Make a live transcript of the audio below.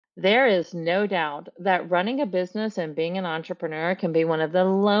There is no doubt that running a business and being an entrepreneur can be one of the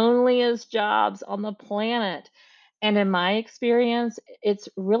loneliest jobs on the planet. And in my experience, it's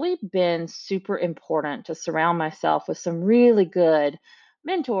really been super important to surround myself with some really good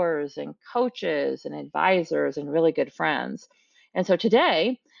mentors and coaches and advisors and really good friends. And so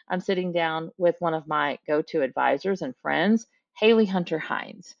today, I'm sitting down with one of my go to advisors and friends, Hayley Hunter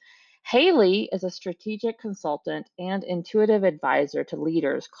Hines. Hayley is a strategic consultant and intuitive advisor to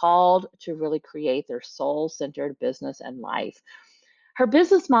leaders called to really create their soul centered business and life. Her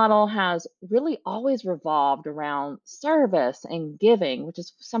business model has really always revolved around service and giving, which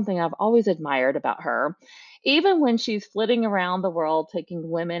is something I've always admired about her. Even when she's flitting around the world taking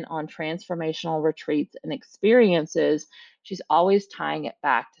women on transformational retreats and experiences, she's always tying it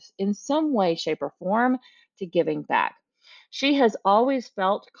back in some way, shape, or form to giving back. She has always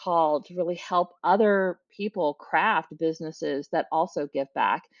felt called to really help other people craft businesses that also give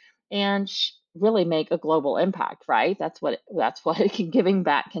back and really make a global impact, right? That's what giving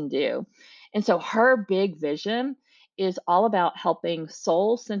back can do. And so her big vision is all about helping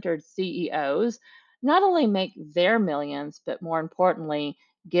soul-centered CEOs not only make their millions, but more importantly,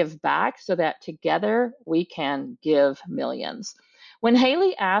 give back so that together we can give millions. When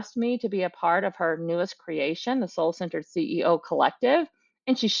Hayley asked me to be a part of her newest creation, the Soul Centered CEO Collective,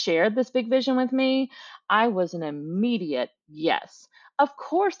 and she shared this big vision with me, I was an immediate yes. Of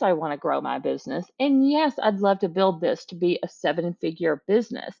course, I want to grow my business. And yes, I'd love to build this to be a 7-figure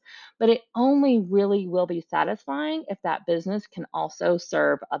business, but it only really will be satisfying if that business can also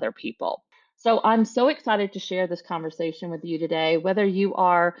serve other people. So I'm so excited to share this conversation with you today. Whether you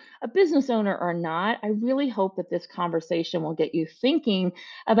are a business owner or not, I really hope that this conversation will get you thinking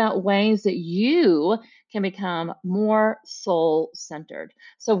about ways that you can become more soul centered.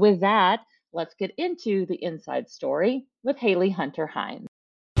 So, with that, let's get into the inside story with Hayley Hunter Hines.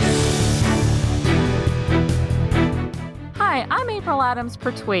 Hi, I'm April Adams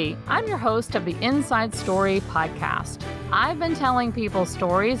Pertwee. I'm your host of the Inside Story podcast. I've been telling people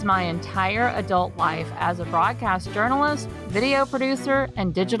stories my entire adult life as a broadcast journalist, video producer,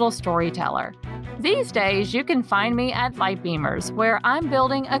 and digital storyteller. These days, you can find me at Lightbeamers, where I'm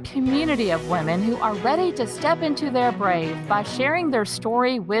building a community of women who are ready to step into their brave by sharing their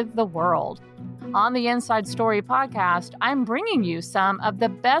story with the world. On the Inside Story podcast, I'm bringing you some of the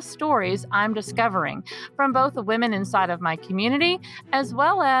best stories I'm discovering from both the women inside of my community as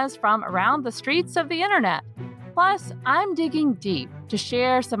well as from around the streets of the internet. Plus, I'm digging deep to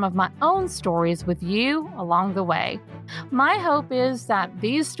share some of my own stories with you along the way. My hope is that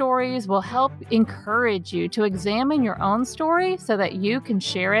these stories will help encourage you to examine your own story so that you can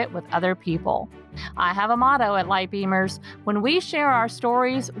share it with other people. I have a motto at Lightbeamers: when we share our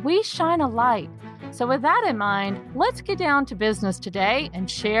stories, we shine a light. So with that in mind, let's get down to business today and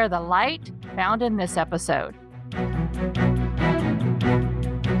share the light found in this episode.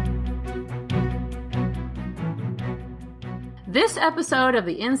 This episode of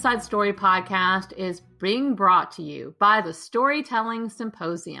the Inside Story podcast is being brought to you by the Storytelling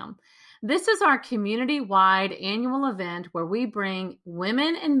Symposium. This is our community-wide annual event where we bring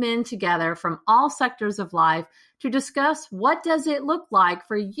women and men together from all sectors of life to discuss what does it look like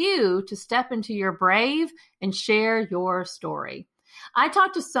for you to step into your brave and share your story. I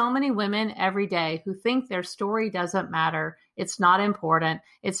talk to so many women every day who think their story doesn't matter, it's not important,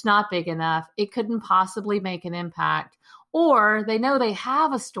 it's not big enough, it couldn't possibly make an impact. Or they know they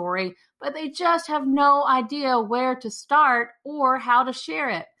have a story, but they just have no idea where to start or how to share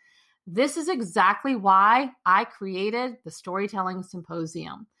it. This is exactly why I created the Storytelling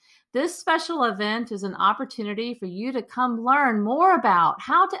Symposium. This special event is an opportunity for you to come learn more about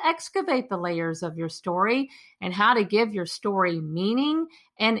how to excavate the layers of your story and how to give your story meaning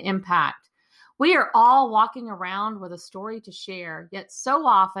and impact. We are all walking around with a story to share, yet so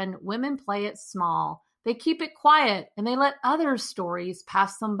often women play it small. They keep it quiet and they let others' stories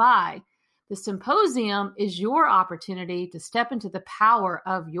pass them by. The symposium is your opportunity to step into the power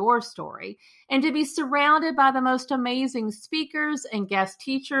of your story and to be surrounded by the most amazing speakers and guest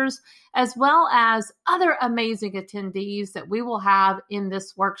teachers, as well as other amazing attendees that we will have in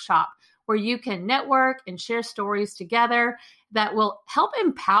this workshop, where you can network and share stories together that will help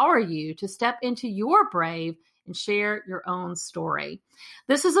empower you to step into your brave and share your own story.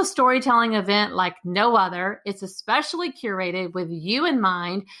 This is a storytelling event like no other. It's especially curated with you in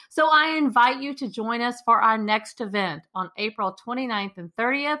mind, so I invite you to join us for our next event on April 29th and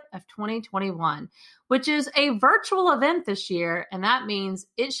 30th of 2021, which is a virtual event this year, and that means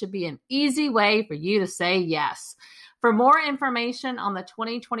it should be an easy way for you to say yes. For more information on the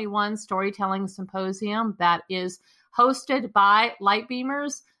 2021 Storytelling Symposium that is hosted by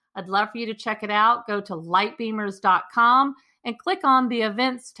Lightbeamers, I'd love for you to check it out. Go to lightbeamers.com and click on the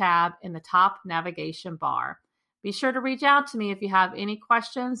events tab in the top navigation bar. Be sure to reach out to me if you have any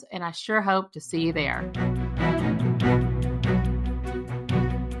questions, and I sure hope to see you there.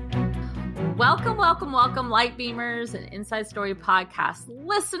 Welcome, welcome, welcome, Light Beamers and Inside Story podcast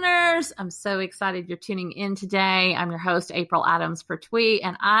listeners. I'm so excited you're tuning in today. I'm your host, April Adams Pertwee,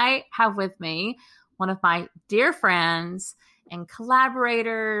 and I have with me one of my dear friends and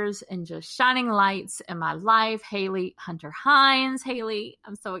collaborators and just shining lights in my life, Hayley Hunter Hines. Hayley,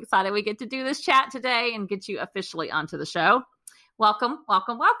 I'm so excited we get to do this chat today and get you officially onto the show. Welcome,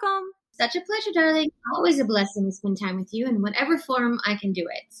 welcome, welcome. Such a pleasure, darling. Always a blessing to spend time with you in whatever form I can do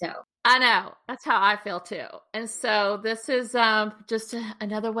it. So I know. That's how I feel too. And so this is just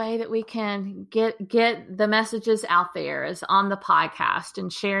another way that we can get the messages out there is on the podcast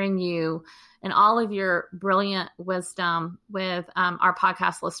and sharing you and all of your brilliant wisdom with our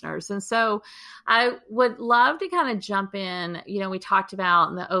podcast listeners. And so I would love to kind of jump in. You know, we talked about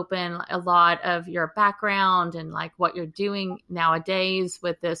in the open a lot of your background and like what you're doing nowadays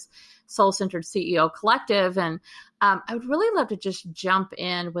with this Soul-Centered CEO Collective. And I would really love to just jump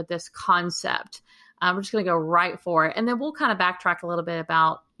in with this concept. We're just going to go right for it. And then we'll kind of backtrack a little bit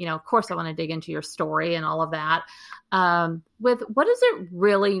about, you know, of course, I want to dig into your story and all of that. With what does it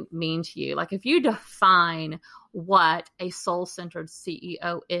really mean to you? Like if you define what a soul-centered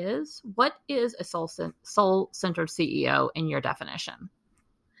CEO is, what is a soul-centered CEO in your definition?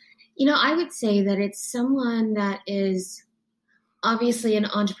 You know, I would say that it's someone that is obviously an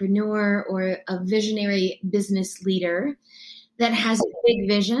entrepreneur or a visionary business leader that has a big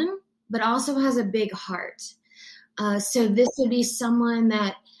vision, but also has a big heart. So this would be someone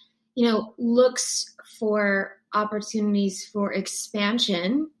that, you know, looks for opportunities for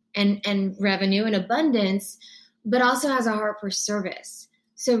expansion and revenue and abundance, but also has a heart for service.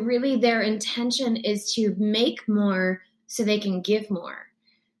 So really their intention is to make more so they can give more.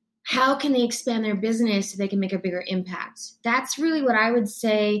 How can they expand their business so they can make a bigger impact? That's really what I would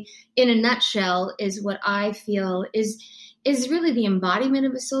say in a nutshell is what I feel is really the embodiment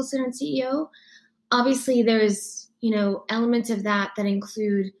of a soul-centered CEO. Obviously, there's, you know, elements of that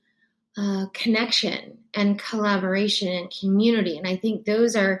include connection and collaboration and community. And I think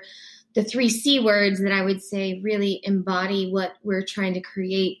those are the 3 C words that I would say really embody what we're trying to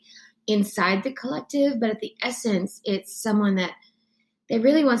create inside the collective. But at the essence, it's someone that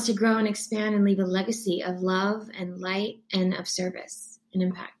really wants to grow and expand and leave a legacy of love and light and of service and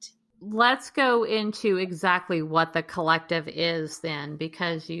impact. Let's go into exactly what the collective is then,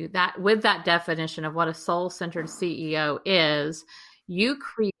 because with that definition of what a soul-centered CEO is, you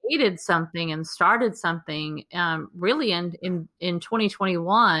created something and started something really in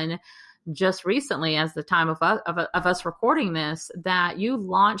 2021, just recently as the time of us recording this, that you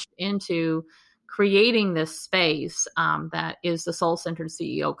launched into creating this space that is the Soul-Centered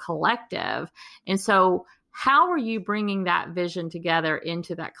CEO Collective. And so how are you bringing that vision together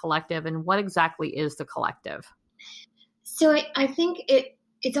into that collective, and what exactly is the collective? So I think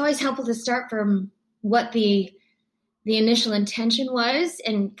it's always helpful to start from what the initial intention was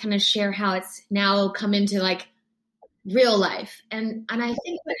and kind of share how it's now come into like real life. And I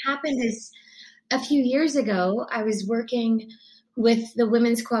think what happened is a few years ago, I was working with the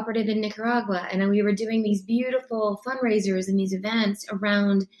Women's Cooperative in Nicaragua, and we were doing these beautiful fundraisers and these events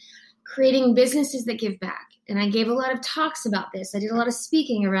around creating businesses that give back. And I gave a lot of talks about this. I did a lot of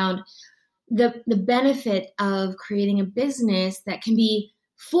speaking around the benefit of creating a business that can be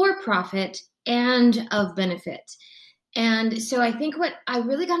for profit and of benefit. And so I think what I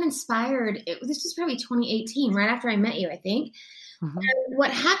really got inspired, this was probably 2018, right after I met you, I think. Mm-hmm. And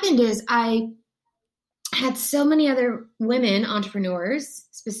what happened is I had so many other women entrepreneurs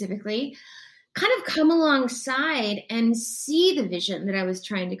specifically kind of come alongside and see the vision that I was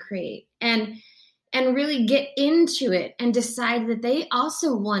trying to create and really get into it and decide that they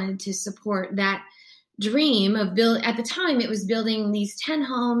also wanted to support that dream of at the time it was building these 10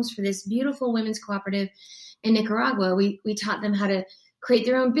 homes for this beautiful women's cooperative in Nicaragua. We taught them how to create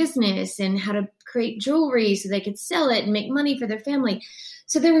their own business and how to create jewelry so they could sell it and make money for their family.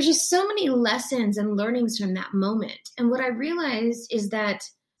 So there were just so many lessons and learnings from that moment. And what I realized is that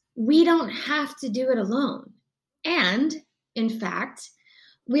we don't have to do it alone. And in fact,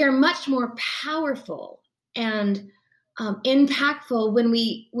 we are much more powerful and impactful when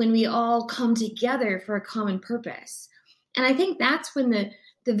we all come together for a common purpose. And I think that's when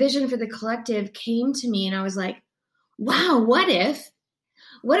the vision for the collective came to me, and I was like, wow, what if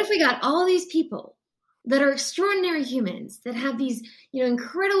we got all these people that are extraordinary humans that have these,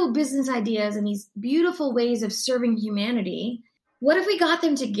 incredible business ideas and these beautiful ways of serving humanity, what if we got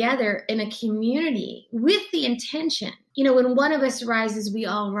them together in a community with the intention, when one of us rises, we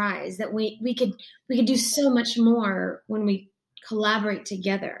all rise, that we could do so much more when we collaborate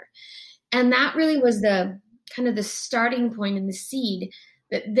together. And that really was the kind of the starting point and the seed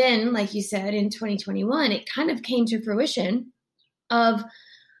that then, like you said, in 2021, it kind of came to fruition of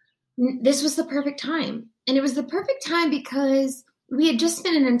this was the perfect time. And it was the perfect time because we had just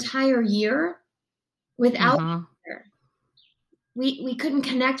spent an entire year without each other. We couldn't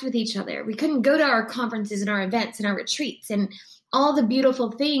connect with each other. We couldn't go to our conferences and our events and our retreats and all the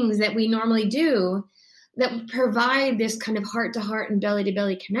beautiful things that we normally do that provide this kind of heart to heart and belly to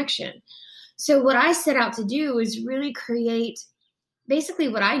belly connection. So what I set out to do is really create basically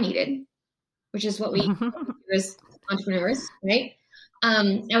what I needed, which is what we do as entrepreneurs, right?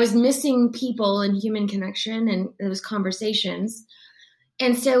 I was missing people and human connection and those conversations.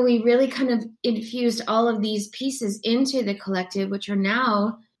 And so we really kind of infused all of these pieces into the collective, which are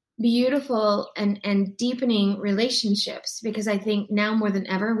now beautiful and deepening relationships, because I think now more than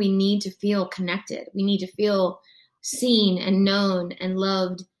ever, we need to feel connected. We need to feel seen and known and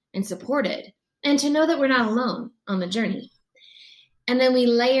loved and supported, and to know that we're not alone on the journey. And then we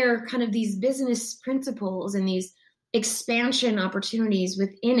layer kind of these business principles and these expansion opportunities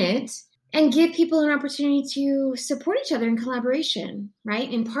within it, and give people an opportunity to support each other in collaboration,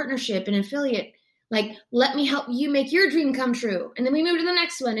 right? In partnership and affiliate, like, let me help you make your dream come true. And then we move to the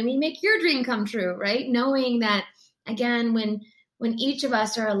next one and we make your dream come true, right? Knowing that, again, when each of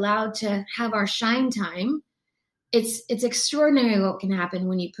us are allowed to have our shine time, it's extraordinary what can happen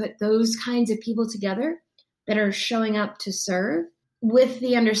when you put those kinds of people together that are showing up to serve, with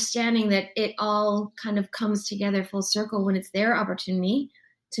the understanding that it all kind of comes together full circle when it's their opportunity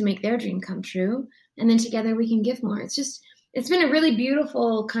to make their dream come true. And then together we can give more. It's been a really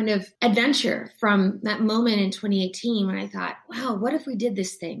beautiful kind of adventure from that moment in 2018 when I thought, wow, what if we did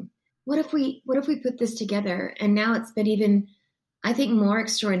this thing? What if we put this together? And now it's been even, I think, more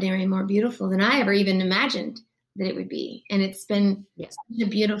extraordinary, more beautiful than I ever even imagined that it would be. And it's been such a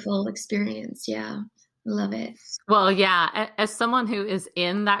beautiful experience. Yeah. Love it. Well, yeah. As someone who is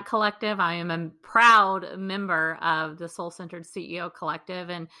in that collective, I am a proud member of the Soul Centered CEO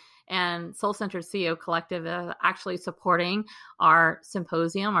Collective, and Soul Centered CEO Collective is actually supporting our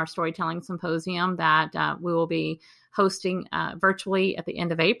symposium, our storytelling symposium that we will be hosting virtually at the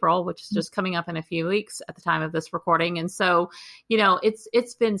end of April, which is just coming up in a few weeks at the time of this recording. And so,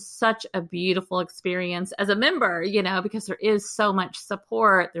 it's been such a beautiful experience as a member, because there is so much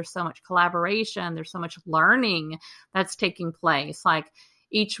support, there's so much collaboration, there's so much learning that's taking place. Like,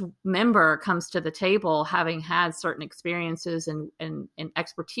 each member comes to the table having had certain experiences and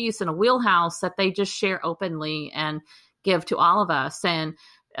expertise in a wheelhouse that they just share openly and give to all of us. And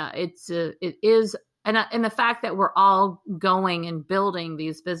it is. And the fact that we're all going and building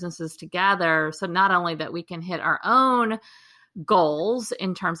these businesses together, so not only that we can hit our own goals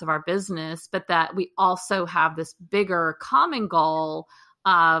in terms of our business, but that we also have this bigger common goal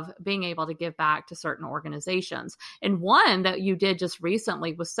of being able to give back to certain organizations. And one that you did just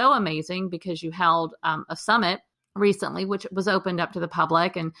recently was so amazing because you held a summit recently, which was opened up to the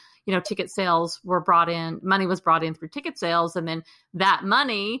public, and, ticket sales were brought in, money was brought in through ticket sales. And then that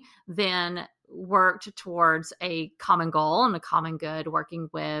money then worked towards a common goal and a common good, working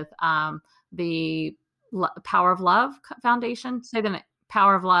with the Power of Love Foundation, say the name,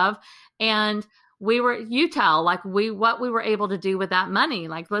 Power of Love. And what we were able to do with that money.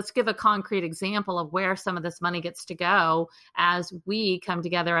 Like, let's give a concrete example of where some of this money gets to go as we come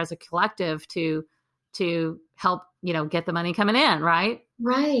together as a collective to help, get the money coming in. Right.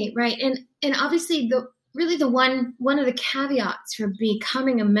 Right. And obviously one of the caveats for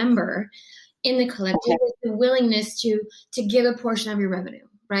becoming a member in the collective is the willingness to give a portion of your revenue,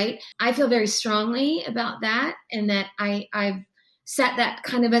 right? I feel very strongly about that, and that I've set that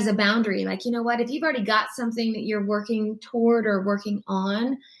kind of as a boundary. Like, you know what, if you've already got something that you're working toward or working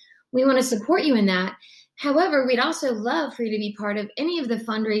on, we want to support you in that. However, we'd also love for you to be part of any of the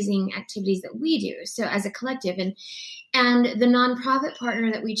fundraising activities that we do. So as a collective, and the nonprofit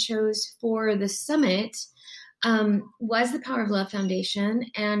partner that we chose for the summit was the Power of Love Foundation.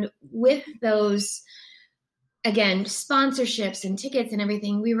 And with those, again, sponsorships and tickets and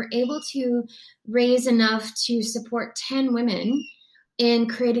everything, we were able to raise enough to support 10 women in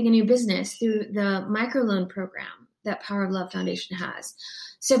creating a new business through the microloan program that Power of Love Foundation has.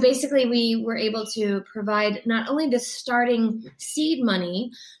 So basically, we were able to provide not only the starting seed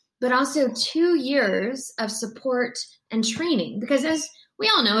money, but also 2 years of support and training. Because as we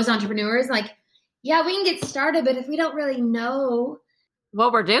all know, as entrepreneurs, like, yeah, we can get started, but if we don't really know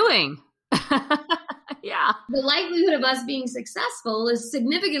what we're doing, Yeah. the likelihood of us being successful is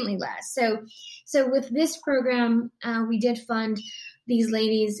significantly less. So with this program, we did fund these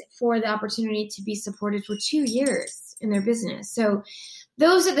ladies for the opportunity to be supported for 2 years in their business. So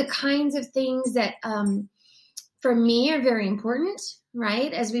those are the kinds of things that, for me, are very important,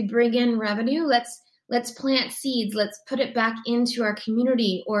 right? As we bring in revenue, let's plant seeds. Let's put it back into our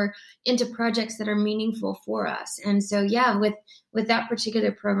community or into projects that are meaningful for us. And so, yeah, with that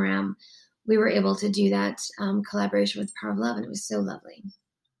particular program, we were able to do that collaboration with Power of Love, and it was so lovely.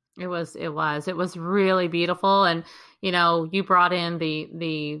 It was really beautiful. And, you brought in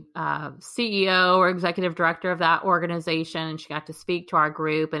the CEO or executive director of that organization, and she got to speak to our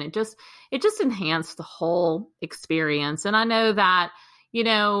group, and it just enhanced the whole experience. And I know that,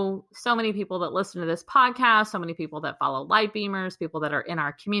 so many people that listen to this podcast, so many people that follow Light Beamers, people that are in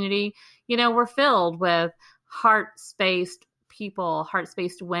our community, we're filled with heart-spaced people,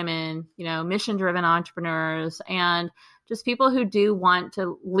 heart-spaced women, mission-driven entrepreneurs, and just people who do want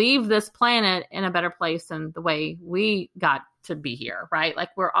to leave this planet in a better place than the way we got to be here, right? Like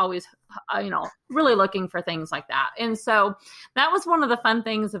we're always, really looking for things like that. And so that was one of the fun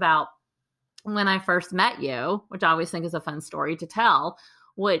things about when I first met you, which I always think is a fun story to tell,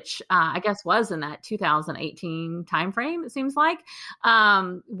 which I guess was in that 2018 timeframe, it seems like.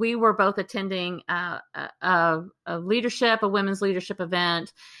 We were both attending a women's leadership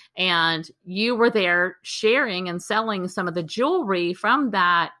event, and you were there sharing and selling some of the jewelry from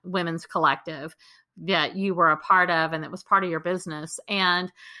that women's collective that you were a part of, and that was part of your business.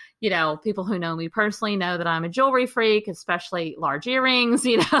 And people who know me personally know that I'm a jewelry freak, especially large earrings,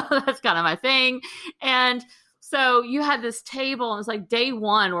 that's kind of my thing. And so you had this table, and it's like day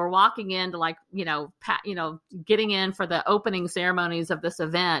one, we're walking into getting in for the opening ceremonies of this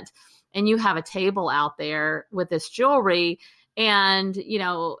event. And you have a table out there with this jewelry. And,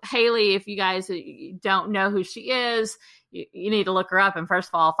 Hayley, if you guys don't know who she is, you need to look her up. And first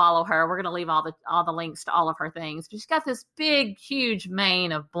of all, follow her. We're going to leave all the links to all of her things. But she's got this big, huge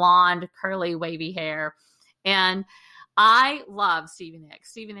mane of blonde, curly, wavy hair. And I love Stevie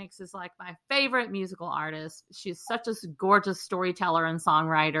Nicks. Stevie Nicks is like my favorite musical artist. She's such a gorgeous storyteller and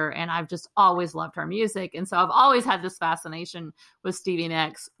songwriter, and I've just always loved her music. And so I've always had this fascination with Stevie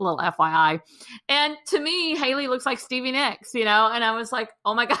Nicks, little FYI. And to me, Hayley looks like Stevie Nicks, and I was like,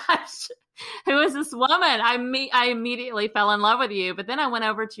 oh my gosh, who is this woman? I immediately fell in love with you. But then I went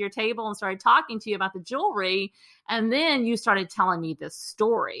over to your table and started talking to you about the jewelry. And then you started telling me this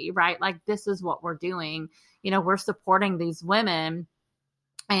story, right? Like, this is what we're doing. We're supporting these women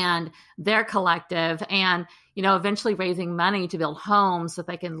and their collective, and, eventually raising money to build homes so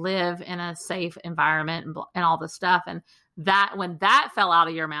they can live in a safe environment and all this stuff. And that, when that fell out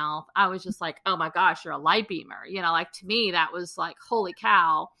of your mouth, I was just like, oh my gosh, you're a light beamer. Like, to me, that was like, holy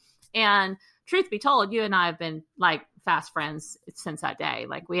cow. And truth be told, you and I have been like fast friends since that day.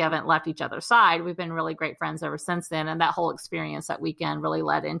 Like, we haven't left each other's side. We've been really great friends ever since then. And that whole experience that weekend really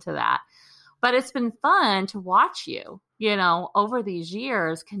led into that. But it's been fun to watch you, over these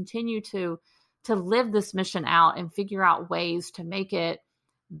years, continue to live this mission out and figure out ways to make it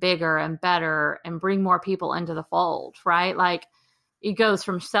bigger and better and bring more people into the fold, right? Like, it goes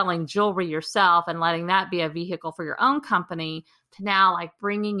from selling jewelry yourself and letting that be a vehicle for your own company to now like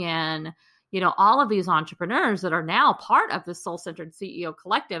bringing in, all of these entrepreneurs that are now part of the Soul-Centered CEO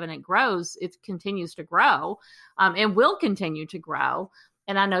Collective, and it grows, it continues to grow, and will continue to grow.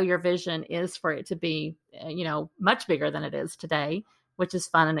 And I know your vision is for it to be, much bigger than it is today, which is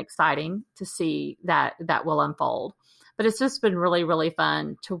fun and exciting to see that will unfold. But it's just been really, really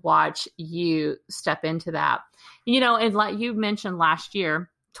fun to watch you step into that. And like you mentioned last year,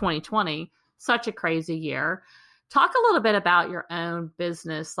 2020, such a crazy year. Talk a little bit about your own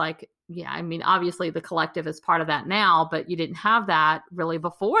business. Like, obviously the collective is part of that now, but you didn't have that really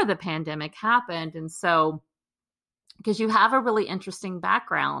before the pandemic happened. And so, because you have a really interesting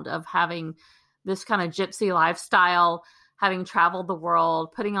background of having this kind of gypsy lifestyle, having traveled the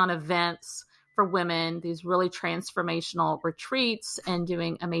world, putting on events for women, these really transformational retreats and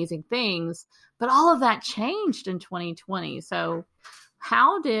doing amazing things. But all of that changed in 2020. So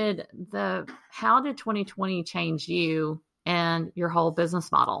how did 2020 change you and your whole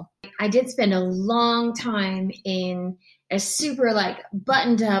business model? I did spend a long time in a super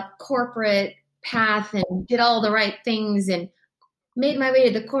buttoned up corporate path and did all the right things and made my way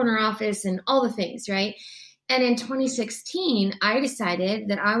to the corner office and all the things, right? And in 2016, I decided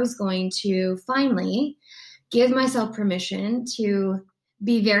that I was going to finally give myself permission to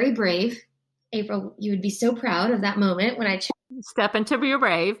be very brave. April, you would be so proud of that moment when I step into your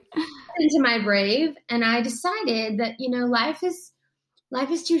brave. Into my brave. And I decided that, life is life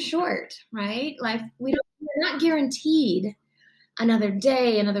is too short, right? We're not guaranteed another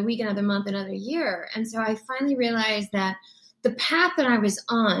day, another week, another month, another year. And so I finally realized that the path that I was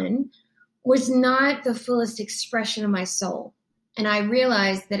on was not the fullest expression of my soul. And I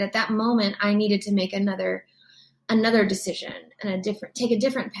realized that at that moment I needed to make another decision and take a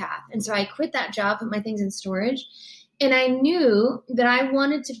different path. And so I quit that job, put my things in storage. And I knew that I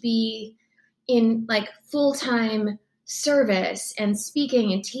wanted to be in like full-time service and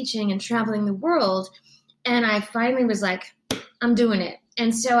speaking and teaching and traveling the world. And I finally was like, I'm doing it.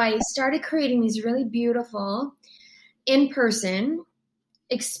 And so I started creating these really beautiful in-person,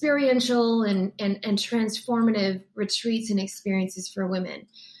 experiential and transformative retreats and experiences for women.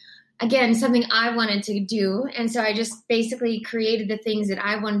 Again, something I wanted to do. And so I just basically created the things that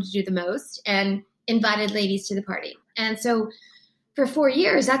I wanted to do the most and invited ladies to the party. And so for 4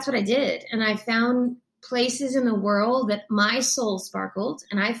 years, that's what I did. And I found places in the world that my soul sparkled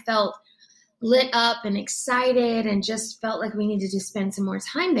and I felt lit up and excited and just felt like we needed to spend some more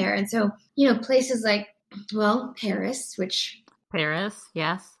time there. And so, places like, Paris,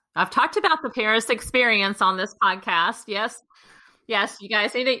 yes. I've talked about the Paris experience on this podcast. Yes. You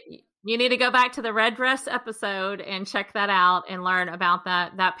guys need to go back to the red dress episode and check that out and learn about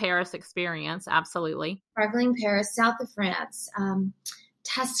that Paris experience. Absolutely. Sparkling Paris, south of France,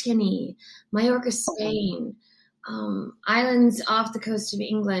 Tuscany, Majorca, Spain, islands off the coast of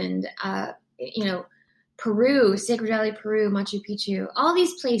England, Peru, Sacred Valley, Peru, Machu Picchu, all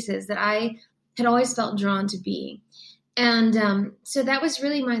these places that I had always felt drawn to be. And so that was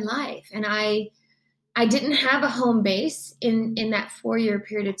really my life. And I didn't have a home base in that 4-year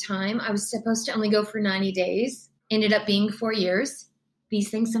period of time. I was supposed to only go for 90 days, ended up being 4 years. These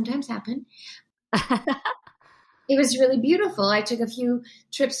things sometimes happen. It was really beautiful. I took a few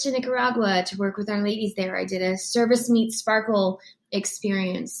trips to Nicaragua to work with our ladies there. I did a service meet sparkle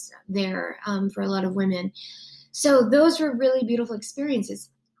experience there for a lot of women. So those were really beautiful experiences.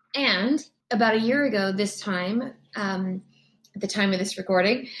 And about a year ago this time, at the time of this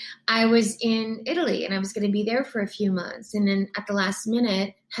recording, I was in Italy and I was going to be there for a few months. And then at the last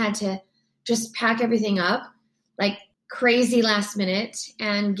minute, had to just pack everything up, like crazy last minute,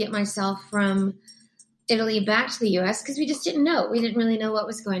 and get myself from Italy back to the U.S. because we just didn't know. We didn't really know what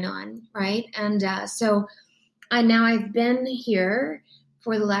was going on, right? And so now I've been here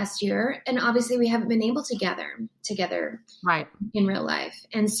for the last year, and obviously we haven't been able to gather together right in real life.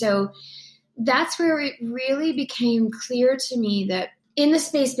 And so that's where it really became clear to me that in the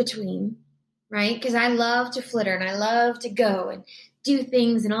space between, right? Because I love to flitter and I love to go and do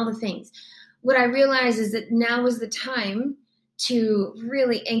things and all the things. What I realized is that now was the time to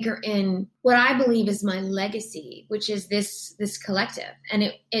really anchor in what I believe is my legacy, which is this collective.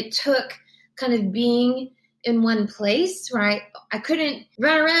 And it took kind of being in one place where I couldn't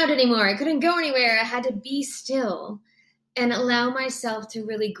run around anymore. I couldn't go anywhere. I had to be still and allow myself to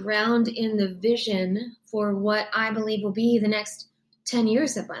really ground in the vision for what I believe will be the next 10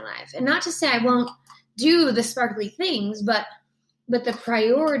 years of my life. And not to say I won't do the sparkly things, but the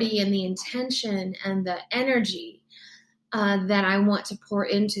priority and the intention and the energy that I want to pour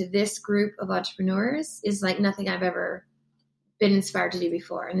into this group of entrepreneurs is like nothing I've ever been inspired to do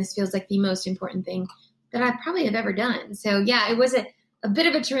before. And this feels like the most important thing that I probably have ever done. So yeah, it was a bit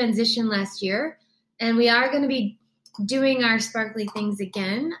of a transition last year, and we are going to be doing our sparkly things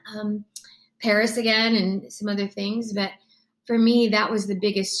again, Paris again and some other things. But for me, that was the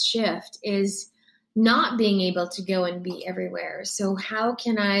biggest shift, is not being able to go and be everywhere. So how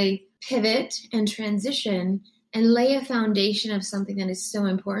can I pivot and transition and lay a foundation of something that is so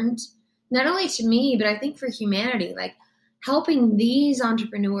important, not only to me, but I think for humanity, like helping these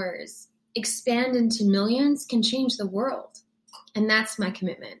entrepreneurs expand into millions can change the world. And that's my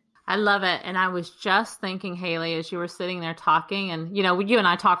commitment. I love it. And I was just thinking, Hayley, as you were sitting there talking, and, you and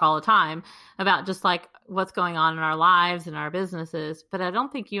I talk all the time about just like what's going on in our lives and our businesses, but I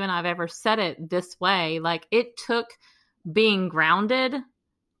don't think you and I have ever said it this way. Like, it took being grounded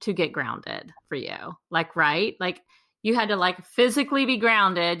to get grounded for you. Like, right? Like, you had to like physically be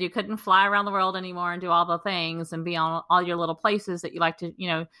grounded. You couldn't fly around the world anymore and do all the things and be on all your little places that you like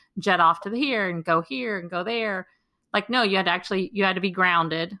to, jet off to here and go there. Like, no, you had to be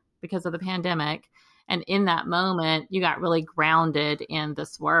grounded because of the pandemic. And in that moment, you got really grounded in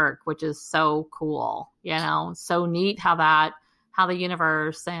this work, which is so cool, so neat how the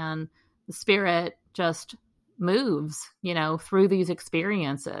universe and the spirit just moves, through these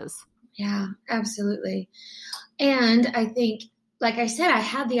experiences. Yeah, absolutely. And I think, like I said, I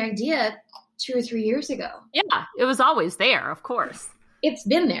had the idea 2 or 3 years ago. Yeah, it was always there, of course. It's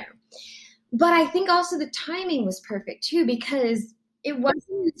been there. But I think also the timing was perfect too, because it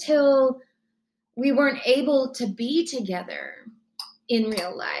wasn't until we weren't able to be together in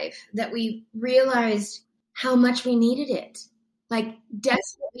real life that we realized how much we needed it. Like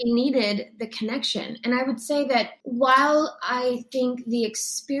desperately needed the connection. And I would say that while I think the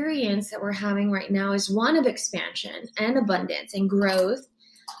experience that we're having right now is one of expansion and abundance and growth,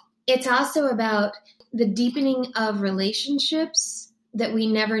 it's also about the deepening of relationships that we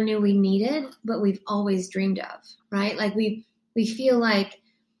never knew we needed, but we've always dreamed of, right? Like we feel like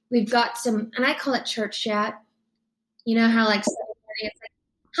we've got some, and I call it church chat. You know how like, it's like,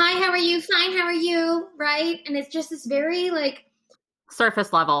 hi, how are you? Fine, how are you? Right? And it's just this very like,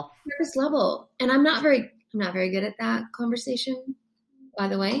 surface level. And I'm not very good at that conversation, by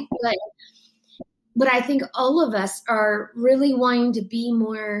the way. But I think all of us are really wanting to be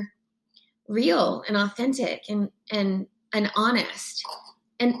more real and authentic and honest.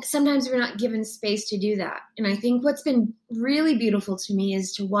 And sometimes we're not given space to do that. And I think what's been really beautiful to me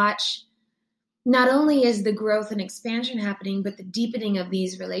is to watch not only is the growth and expansion happening, but the deepening of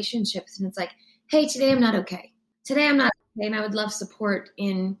these relationships. And it's like, hey, today I'm not okay. Today I'm not okay, and I would love support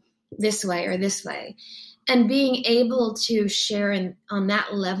in this way or this way. And being able to share on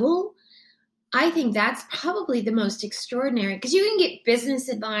that level, I think that's probably the most extraordinary, because you can get business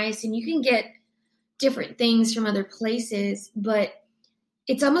advice and you can get different things from other places, but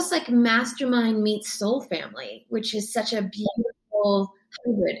it's almost like mastermind meets soul family, which is such a beautiful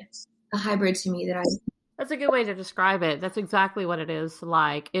hybrid to me That's a good way to describe it. That's exactly what it is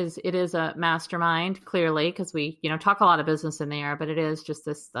like. It is a mastermind, clearly, because we, talk a lot of business in there, but it is just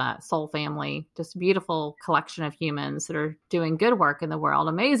this soul family, just a beautiful collection of humans that are doing good work in the world,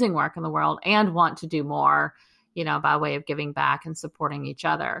 amazing work in the world, and want to do more, by way of giving back and supporting each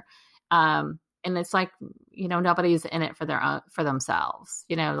other. And it's like, nobody's in it for themselves,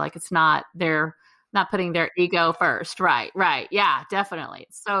 like it's not, they're not putting their ego first. Right. Yeah, definitely.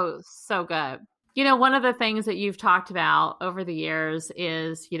 It's so good. One of the things that you've talked about over the years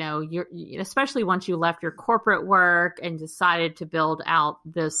is, you're, especially once you left your corporate work and decided to build out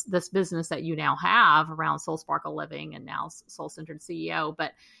this business that you now have around Soul Sparkle Living and now Soul Centered CEO.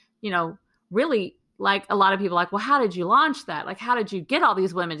 But, really, like a lot of people are like, well, how did you launch that? Like, how did you get all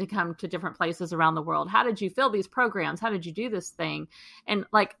these women to come to different places around the world? How did you fill these programs? How did you do this thing? And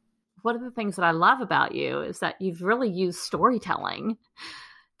like, one of the things that I love about you is that you've really used storytelling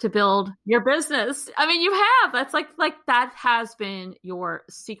to build your business. I mean, you have. That's like that has been your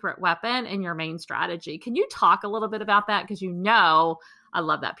secret weapon and your main strategy. Can you talk a little bit about that? Because I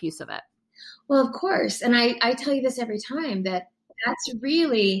love that piece of it. Well, of course. And I tell you this every time, that's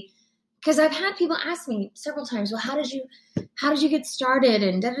really, because I've had people ask me several times, well, how did you get started?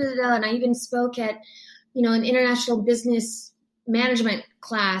 And And I even spoke at, an international business management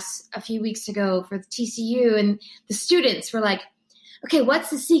class a few weeks ago for the TCU. And the students were like, okay, what's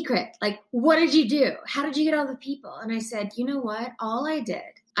the secret? Like, what did you do? How did you get all the people? And I said, you know what? All I did,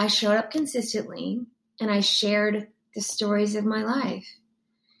 I showed up consistently and I shared the stories of my life.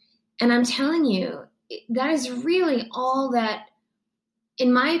 And I'm telling you, that is really all that,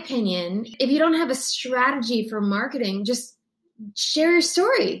 in my opinion, if you don't have a strategy for marketing, just share your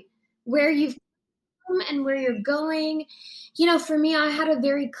story, where you've come and where you're going. For me, I had a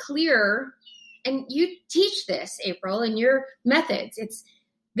very clear, and you teach this, April, in your methods.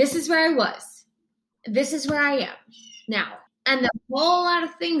 This is where I was. This is where I am now. And the whole lot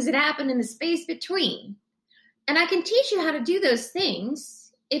of things that happen in the space between. And I can teach you how to do those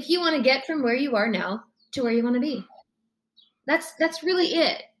things if you want to get from where you are now to where you want to be. That's really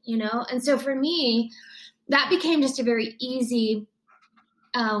it, And so for me, that became just a very easy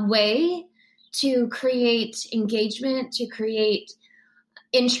way to create engagement, to create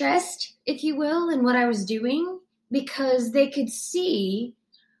interest, if you will, in what I was doing, because they could see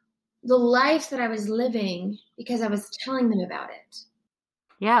the life that I was living because I was telling them about it.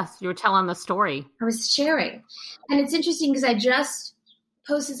 Yes, you were telling the story. I was sharing. And it's interesting because I just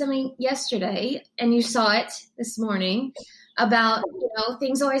posted something yesterday, and you saw it this morning, about,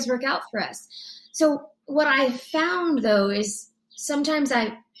 things always work out for us. So what I found, though, is sometimes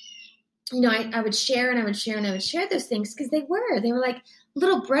I would share and I would share and I would share those things because they were like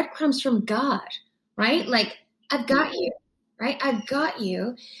little breadcrumbs from God, right? Like, I've got you, right? I've got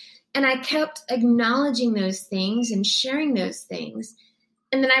you. And I kept acknowledging those things and sharing those things.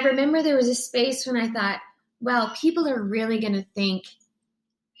 And then I remember there was a space when I thought, well, people are really going to think,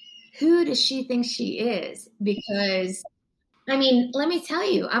 who does she think she is? Because, let me tell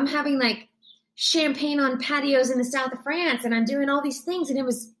you, I'm having like champagne on patios in the south of France, and I'm doing all these things, and it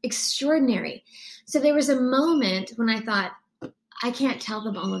was extraordinary. So there was a moment when I thought, I can't tell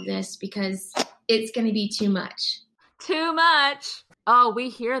them all of this because it's going to be too much. Too much. Oh, we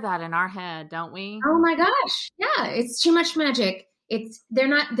hear that in our head, don't we? Oh my gosh. Yeah. It's too much magic. They're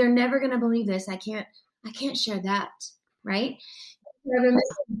never going to believe this. I can't share that. Right. I remember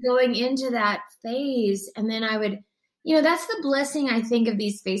going into that phase, and then I would, that's the blessing, I think, of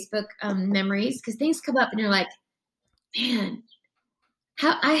these Facebook memories, because things come up and you're like, man,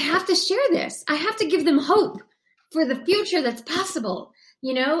 how I have to share this. I have to give them hope for the future that's possible,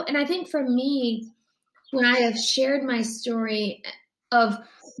 And I think for me, when I have shared my story of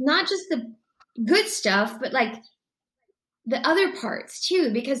not just the good stuff, but like the other parts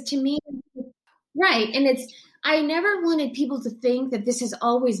too, because to me, right. And I never wanted people to think that this has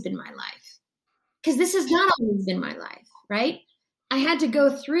always been my life, because this has not always been my life, right? I had to go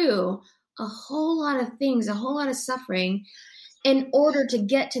through a whole lot of things, a whole lot of suffering in order to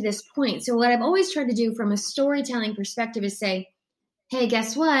get to this point. So what I've always tried to do from a storytelling perspective is say, hey,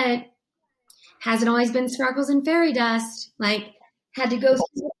 guess what? Hasn't always been sparkles and fairy dust. Like, had to go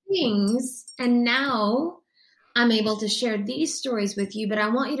through things, and now I'm able to share these stories with you, but I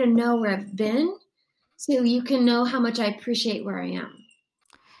want you to know where I've been so you can know how much I appreciate where I am.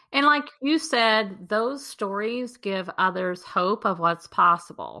 And like you said, those stories give others hope of what's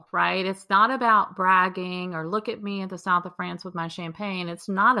possible, right? It's not about bragging or look at me at the south of France with my champagne. It's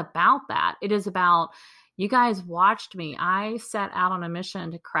not about that. It is about, you guys watched me. I set out on a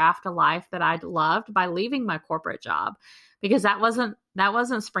mission to craft a life that I loved by leaving my corporate job, because that wasn't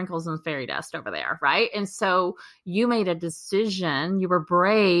sprinkles and fairy dust over there, right? And so you made a decision, you were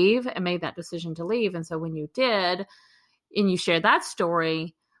brave and made that decision to leave. And so when you did, and you shared that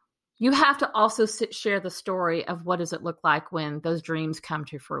story, you have to also share the story of what does it look like when those dreams come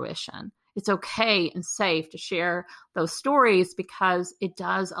to fruition. It's okay and safe to share those stories, because it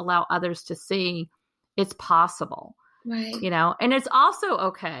does allow others to see it's possible. Right. And it's also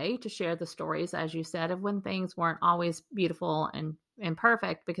okay to share the stories, as you said, of when things weren't always beautiful and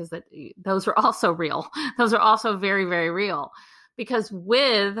perfect, because those are also real. Those are also very, very real, because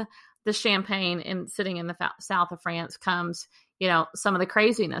with the champagne and sitting in the south of France comes, some of the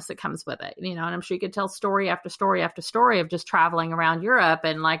craziness that comes with it, and I'm sure you could tell story after story after story of just traveling around Europe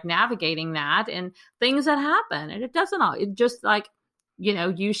and like navigating that and things that happen. And it doesn't all, it just like,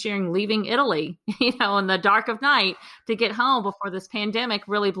 you sharing leaving Italy, in the dark of night to get home before this pandemic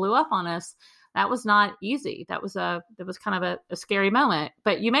really blew up on us. That was not easy. That was kind of a scary moment,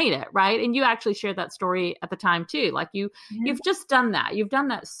 but you made it, right? And you actually shared that story at the time too. Like you've just done that. You've done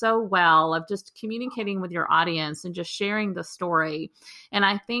that so well of just communicating with your audience and just sharing the story. And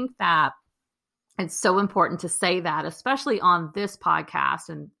I think that it's so important to say that, especially on this podcast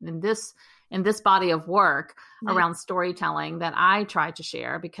and in this body of work around storytelling that I try to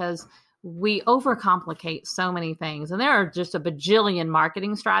share, because we overcomplicate so many things. And there are just a bajillion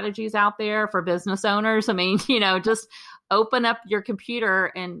marketing strategies out there for business owners. I mean, just open up your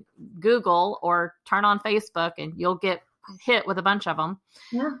computer and Google or turn on Facebook and you'll get hit with a bunch of them.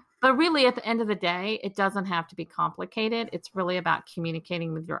 Yeah. But really, at the end of the day, it doesn't have to be complicated. It's really about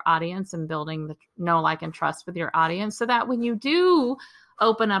communicating with your audience and building the know, like, and trust with your audience, so that when you do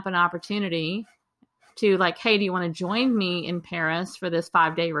open up an opportunity to like, hey, do you want to join me in Paris for this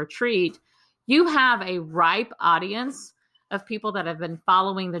 5-day retreat? You have a ripe audience of people that have been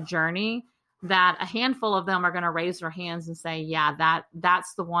following the journey, that a handful of them are going to raise their hands and say, yeah,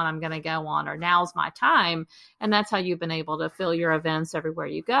 that's the one I'm going to go on, or now's my time. And that's how you've been able to fill your events everywhere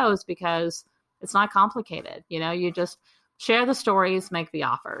you go, is because it's not complicated. You just share the stories, make the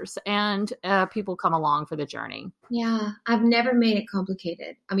offers, and people come along for the journey. Yeah, I've never made it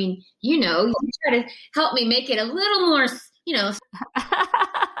complicated. I mean, you try to help me make it a little more,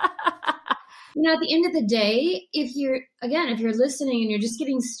 at the end of the day, if you're listening and you're just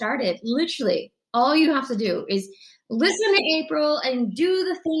getting started, literally all you have to do is listen to April and do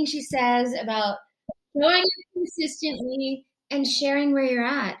the thing she says about showing it consistently and sharing where you're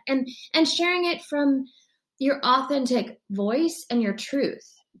at, and sharing it from your authentic voice and your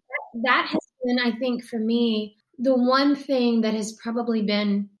truth. That has been, I think, for me, the one thing that has probably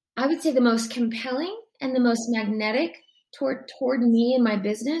been, I would say, the most compelling and the most magnetic toward me and my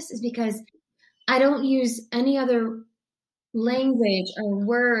business, is because I don't use any other language or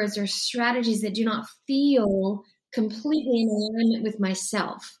words or strategies that do not feel completely in alignment with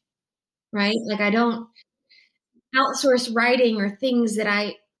myself, right? Like I don't outsource writing or things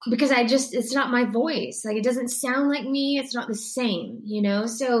that because it's not my voice. Like it doesn't sound like me. It's not the same,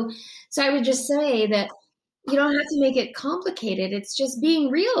 So I would just say that you don't have to make it complicated. It's just being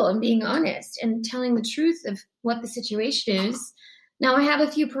real and being honest and telling the truth of what the situation is. Now I have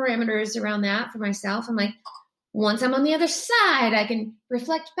a few parameters around that for myself. I'm like, once I'm on the other side, I can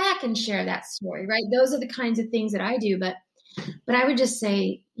reflect back and share that story, right? Those are the kinds of things that I do. But But I would just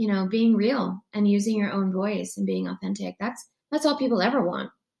say, being real and using your own voice and being authentic, that's all people ever want.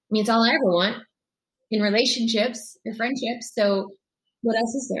 I mean, it's all I ever want in relationships or friendships. So what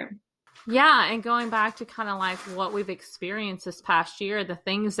else is there? Yeah. And going back to kind of like what we've experienced this past year, the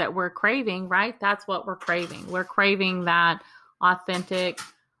things that we're craving, right? That's what we're craving. We're craving that authentic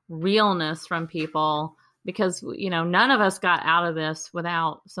realness from people because, none of us got out of this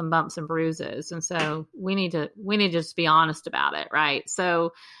without some bumps and bruises. And so we need to just be honest about it. Right.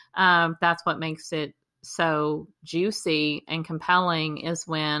 So, that's what makes it so juicy and compelling is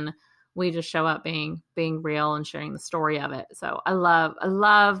when we just show up being real and sharing the story of it. So I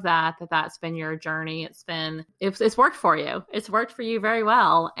love that's been your journey. It's worked for you. It's worked for you very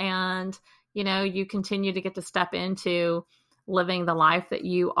well. And, you continue to get to step into living the life that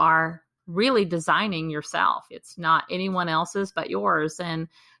you are really designing yourself. It's not anyone else's but yours. And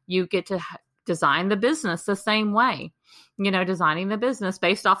you get to design the business the same way, designing the business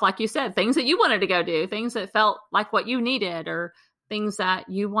based off, like you said, things that you wanted to go do, things that felt like what you needed or things that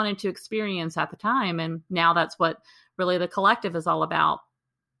you wanted to experience at the time. And now that's what really the collective is all about.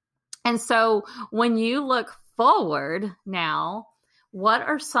 And so when you look forward now, what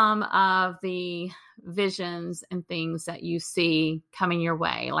are some of the visions and things that you see coming your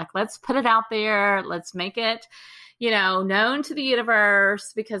way? Like, let's put it out there. Let's make it, known to the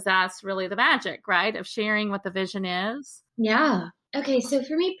universe, because that's really the magic, right? Of sharing what the vision is. Yeah. Okay. So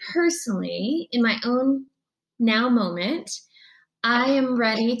for me personally, in my own now moment, I am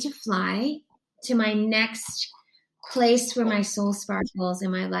ready to fly to my next place where my soul sparkles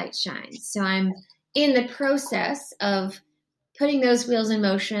and my light shines. So I'm in the process of putting those wheels in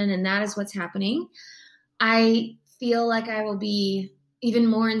motion, and that is what's happening. I feel like I will be even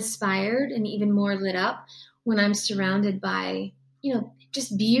more inspired and even more lit up when I'm surrounded by,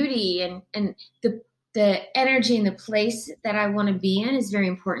 just beauty and the energy and the place that I want to be in is very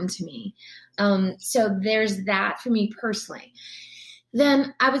important to me. So there's that for me personally.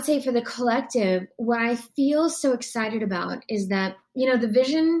 Then I would say for the collective, what I feel so excited about is that, the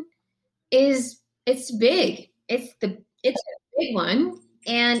vision it's big. It's a big one.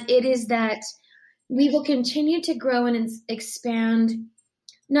 And it is that we will continue to grow and expand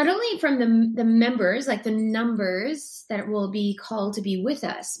not only from the members, like the numbers that will be called to be with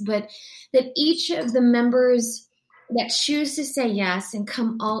us, but that each of the members that choose to say yes and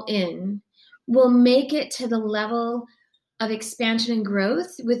come all in will make it to the level of expansion and growth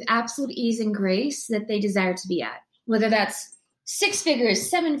with absolute ease and grace that they desire to be at, whether that's 6 figures,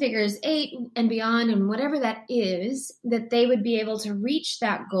 7 figures, 8 and beyond, and whatever that is, that they would be able to reach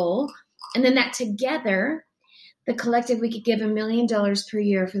that goal. And then that together, the collective, we could give $1 million per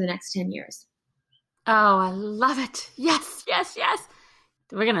year for the next 10 years. Oh, I love it. Yes, yes, yes.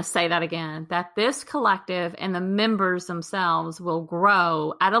 We're going to say that again, that this collective and the members themselves will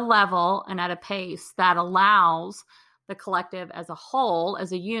grow at a level and at a pace that allows the collective as a whole,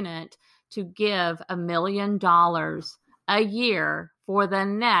 as a unit, to give $1 million a year for the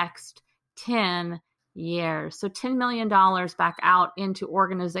next 10 years. So $10 million back out into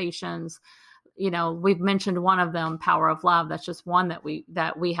organizations. We've mentioned one of them, Power of Love. That's just one that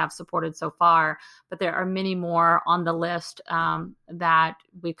we have supported so far, but there are many more on the list that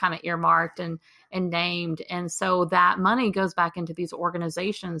we've kind of earmarked and named. And so that money goes back into these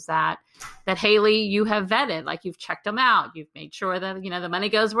organizations that Hayley, you have vetted, like you've checked them out. You've made sure that, the money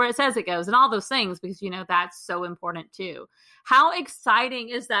goes where it says it goes and all those things, because, that's so important too. How exciting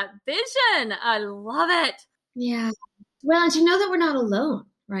is that vision? I love it. Yeah. Well, and to know that we're not alone.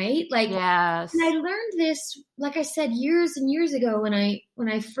 Right? Like, yes. And I learned this, like I said, years and years ago when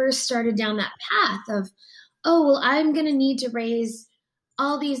I first started down that path of, I'm going to need to raise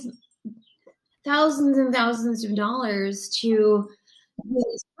all these thousands and thousands of dollars to do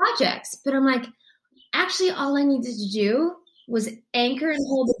these projects. But I'm like, actually, all I needed to do was anchor and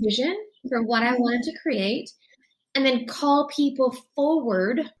hold the vision for what I wanted to create, and then call people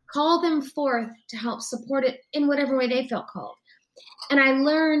forward, call them forth to help support it in whatever way they felt called. And I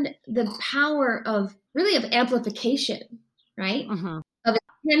learned the power of amplification, right? Mm-hmm. Of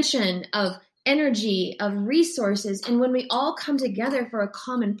attention, of energy, of resources. And when we all come together for a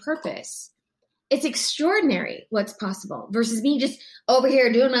common purpose, it's extraordinary what's possible versus me just over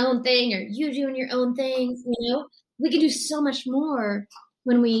here doing my own thing or you doing your own thing. We can do so much more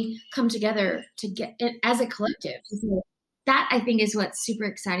when we come together to get it as a collective. So that, I think, is what's super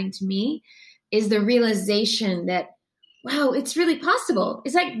exciting to me, is the realization that, wow, it's really possible.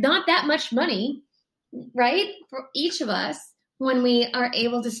 It's like not that much money, right? For each of us when we are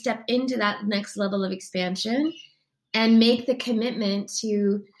able to step into that next level of expansion and make the commitment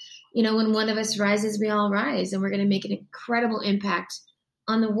to when one of us rises, we all rise, and we're going to make an incredible impact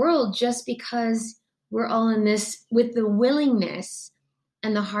on the world just because we're all in this with the willingness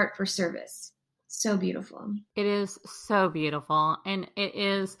and the heart for service. So beautiful. It is so beautiful. And it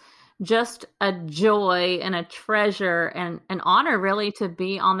is just a joy and a treasure and an honor really to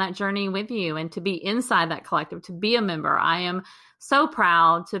be on that journey with you and to be inside that collective, to be a member. I am so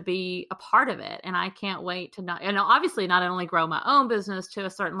proud to be a part of it. And I can't wait to obviously not only grow my own business to a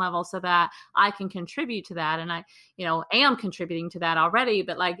certain level so that I can contribute to that. And I, am contributing to that already,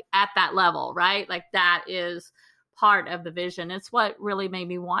 but like at that level, right? Like that is part of the vision. It's what really made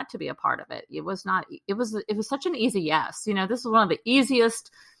me want to be a part of it. It was such an easy yes. This is one of the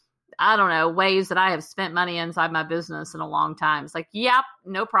easiest, ways that I have spent money inside my business in a long time. It's like, yep,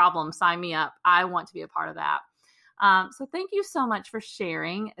 no problem. Sign me up. I want to be a part of that. So thank you so much for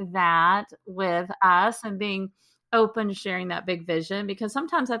sharing that with us and being open to sharing that big vision, because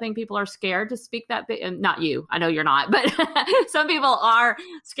sometimes I think people are scared to speak that big, and not you, I know you're not, but some people are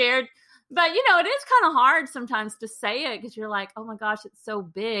scared. But, it is kind of hard sometimes to say it because you're like, oh my gosh, it's so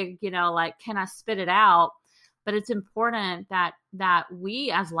big, like, can I spit it out? But it's important that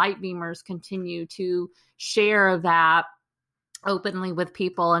we as light beamers continue to share that openly with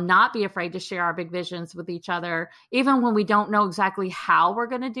people and not be afraid to share our big visions with each other, even when we don't know exactly how we're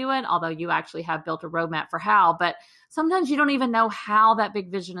going to do it, although you actually have built a roadmap for how. But sometimes you don't even know how that big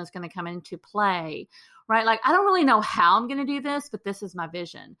vision is going to come into play, right? Like, I don't really know how I'm going to do this, but this is my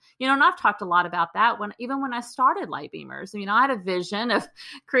vision. And I've talked a lot about that even when I started Light Beamers. I had a vision of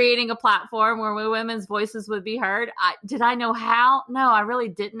creating a platform where women's voices would be heard. Did I know how? No, I really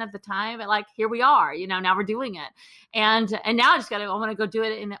didn't at the time. But like, here we are, now we're doing it. And now I want to go do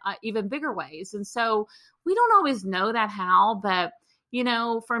it in even bigger ways. And so we don't always know that how, but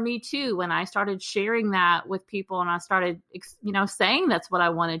for me too, when I started sharing that with people and I started, saying that's what I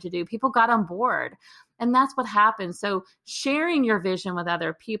wanted to do, people got on board. And that's what happens. So sharing your vision with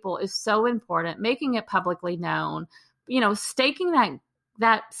other people is so important, making it publicly known, staking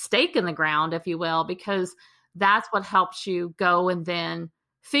that stake in the ground, if you will, because that's what helps you go and then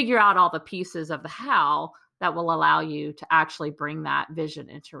figure out all the pieces of the how that will allow you to actually bring that vision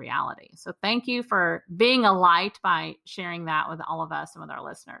into reality. So thank you for being a light by sharing that with all of us and with our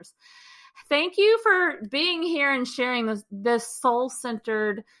listeners. Thank you for being here and sharing this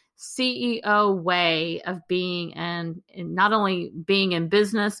soul-centered CEO way of being and not only being in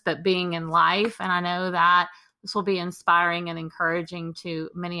business, but being in life. And I know that this will be inspiring and encouraging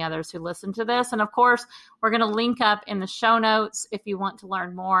to many others who listen to this. And of course, we're going to link up in the show notes if you want to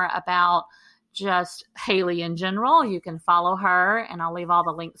learn more about just Hayley in general. You can follow her, and I'll leave all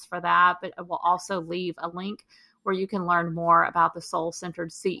the links for that. But I will also leave a link where you can learn more about the Soul-Centered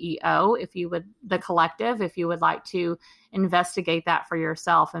CEO, the collective, if you would like to investigate that for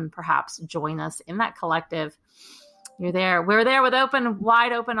yourself and perhaps join us in that collective. We're there with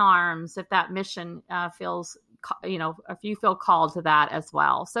wide open arms if that mission feels, if you feel called to that as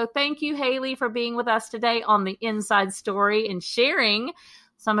well. So thank you, Hayley, for being with us today on the Inside Story and sharing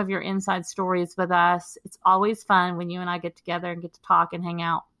some of your inside stories with us. It's always fun when you and I get together and get to talk and hang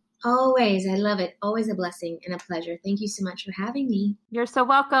out. Always. I love it. Always a blessing and a pleasure. Thank you so much for having me. You're so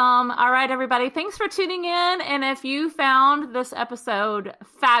welcome. All right, everybody. Thanks for tuning in. And if you found this episode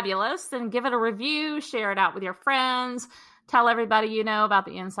fabulous, then give it a review, share it out with your friends, tell everybody you know about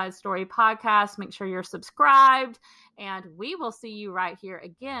the Inside Story podcast. Make sure you're subscribed, and we will see you right here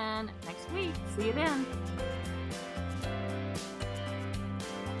again next week. See you then.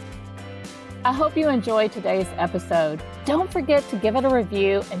 I hope you enjoyed today's episode. Don't forget to give it a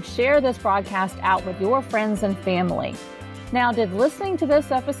review and share this broadcast out with your friends and family. Now, did listening to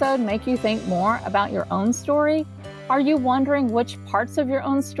this episode make you think more about your own story? Are you wondering which parts of your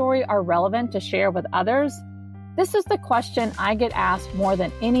own story are relevant to share with others? This is the question I get asked more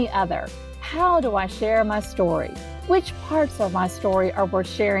than any other. How do I share my story? Which parts of my story are worth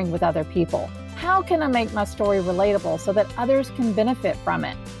sharing with other people? How can I make my story relatable so that others can benefit from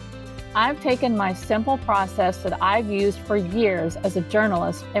it? I've taken my simple process that I've used for years as a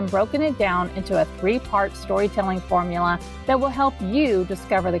journalist and broken it down into a 3-part storytelling formula that will help you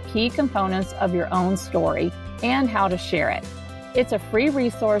discover the key components of your own story and how to share it. It's a free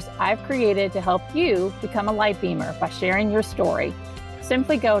resource I've created to help you become a light beamer by sharing your story.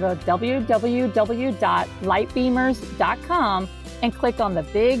 Simply go to www.lightbeamers.com and click on the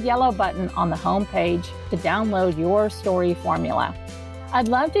big yellow button on the homepage to download your story formula. I'd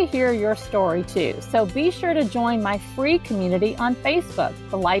love to hear your story too, so be sure to join my free community on Facebook,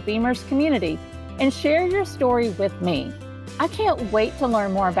 the Light Beamers Community, and share your story with me. I can't wait to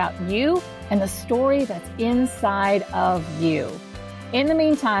learn more about you and the story that's inside of you. In the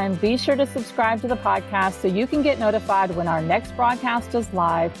meantime, be sure to subscribe to the podcast so you can get notified when our next broadcast is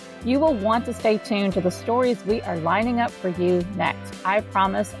live. You will want to stay tuned to the stories we are lining up for you next. I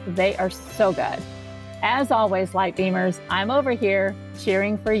promise they are so good. As always, Light Beamers, I'm over here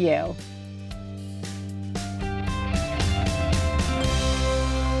cheering for you.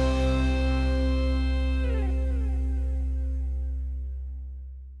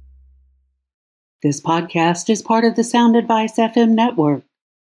 This podcast is part of the Sound Advice FM network.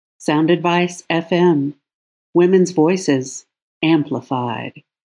 Sound Advice FM. Women's voices amplified.